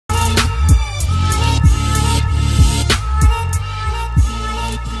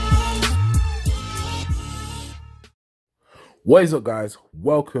What is up, guys?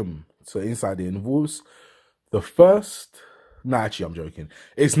 Welcome to Inside the Intervals. The first, nah, actually, I'm joking.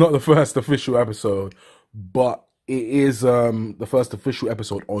 It's not the first official episode, but it is the first official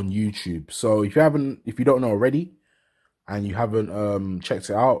episode on YouTube. So if you don't know already, and you haven't checked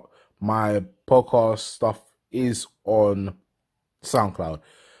it out, my podcast stuff is on SoundCloud.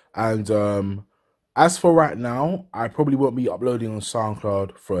 And as for right now, I probably won't be uploading on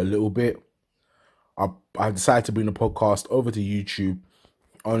SoundCloud for a little bit. I decided to bring the podcast over to YouTube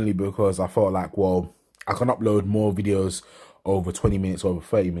only because I felt like, well, I can upload more videos over 20 minutes, over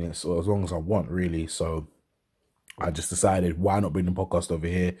 30 minutes, or as long as I want, really. So I just decided, why not bring the podcast over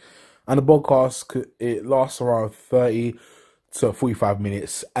here? And the podcast, it lasts around 30 to 45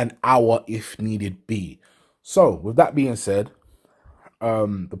 minutes, an hour if needed be. So with that being said,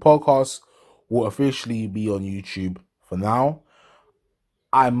 the podcast will officially be on YouTube for now.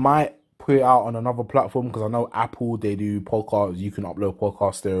 I might put it out on another platform because I know Apple, they do podcasts. You can upload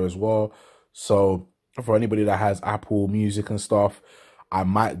podcasts there as well. So for anybody that has Apple Music and stuff, I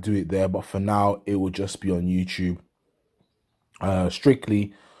might do it there. But for now, it will just be on YouTube.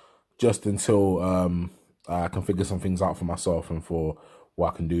 Strictly just until I can figure some things out for myself and for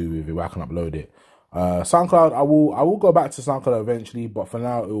what I can do with it, where I can upload it. SoundCloud, I will go back to SoundCloud eventually, but for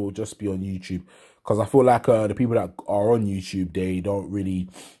now, it will just be on YouTube. Because I feel like the people that are on YouTube,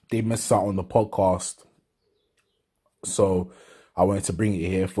 they miss out on the podcast. So I wanted to bring it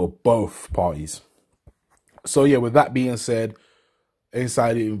here for both parties. So yeah, with that being said,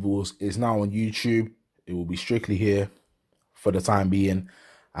 Inside the Intervals is now on YouTube. It will be strictly here for the time being.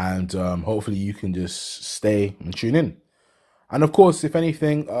 And hopefully you can just stay and tune in. And of course, if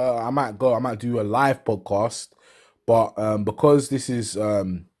anything, I might do a live podcast. But because this is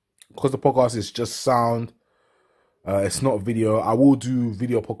because the podcast is just sound, it's not video. I will do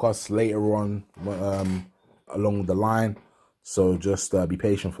video podcasts later on along the line, so just be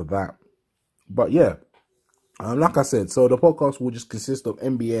patient for that. But yeah, like I said, so the podcast will just consist of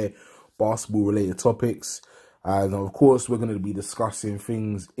NBA basketball related topics, and of course we're going to be discussing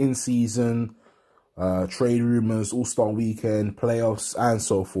things in season, trade rumors, All-Star weekend, playoffs, and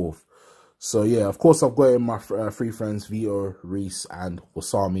so forth. So yeah, of course I've got in my three friends, Vito, Reese, and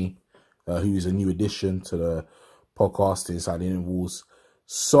Wasami, who is a new addition to the podcast Inside the Intervals.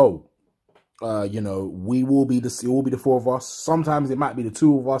 So, it will be the four of us. Sometimes it might be the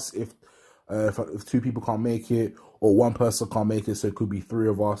two of us if two people can't make it, or one person can't make it, so it could be three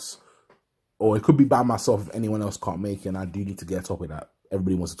of us, or it could be by myself if anyone else can't make it, and I do need to get a topic that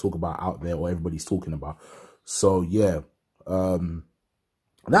everybody wants to talk about out there, or everybody's talking about. So yeah,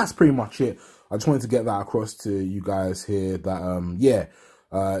 that's pretty much it. I just wanted to get that across to you guys here that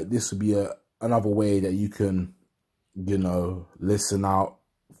this would be another way that you can, listen out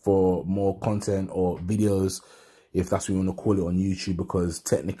for more content or videos, if that's what you want to call it, on YouTube, because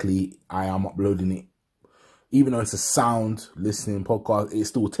technically I am uploading it. Even though it's a sound listening podcast, it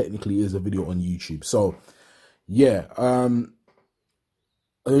still technically is a video on YouTube. So yeah, don't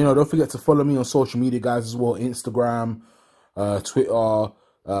forget to follow me on social media, guys, as well. Instagram, Twitter, all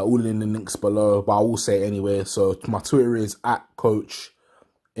in the links below, but I will say it anyway. So my Twitter is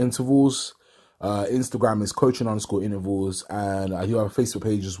 @CoachIntervals. Instagram is coaching_intervals, and I do have a Facebook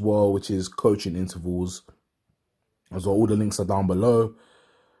page as well, which is Coaching Intervals. As well, all the links are down below.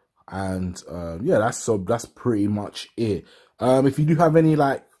 And yeah, that's pretty much it. If you do have any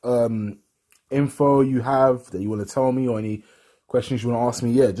info you have that you want to tell me, or any questions you want to ask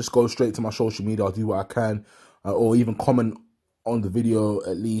me, yeah, just go straight to my social media. I'll do what I can, or even comment on the video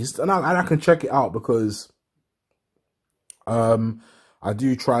at least, and I can check it out, because I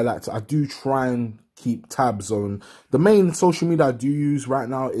do try and keep tabs on the main social media I do use right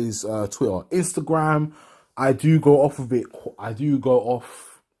now is Twitter. Instagram, I do go off of it. I do go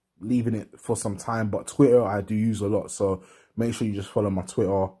off leaving it for some time, but Twitter I do use a lot. So make sure you just follow my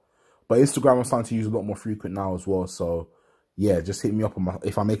Twitter. But Instagram I'm starting to use a lot more frequent now as well. So yeah, just hit me up on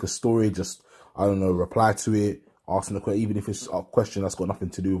if I make a story, just, I don't know, reply to it, asking the question, even if it's a question that's got nothing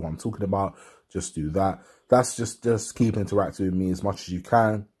to do with what I'm talking about, just do that. That's just keep interacting with me as much as you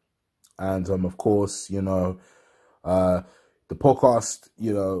can. And of course, the podcast,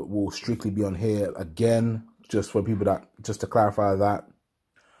 will strictly be on here again, just for people just to clarify that.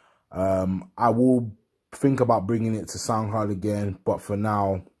 I will think about bringing it to SoundCloud again, but for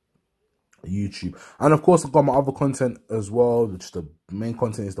now, YouTube. And of course, I've got my other content as well, which the main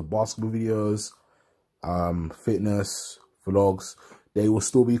content is the basketball videos, fitness, vlogs. They will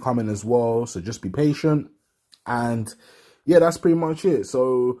still be coming as well, so just be patient. And yeah, that's pretty much it.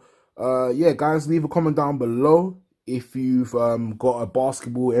 So yeah, guys, leave a comment down below if you've got a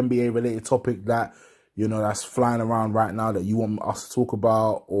basketball NBA related topic that you know, that's flying around right now that you want us to talk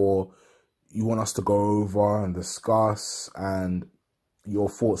about, or you want us to go over and discuss, and your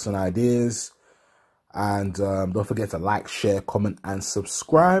thoughts and ideas. And don't forget to like, share, comment, and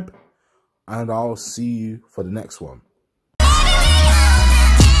subscribe. And I'll see you for the next one.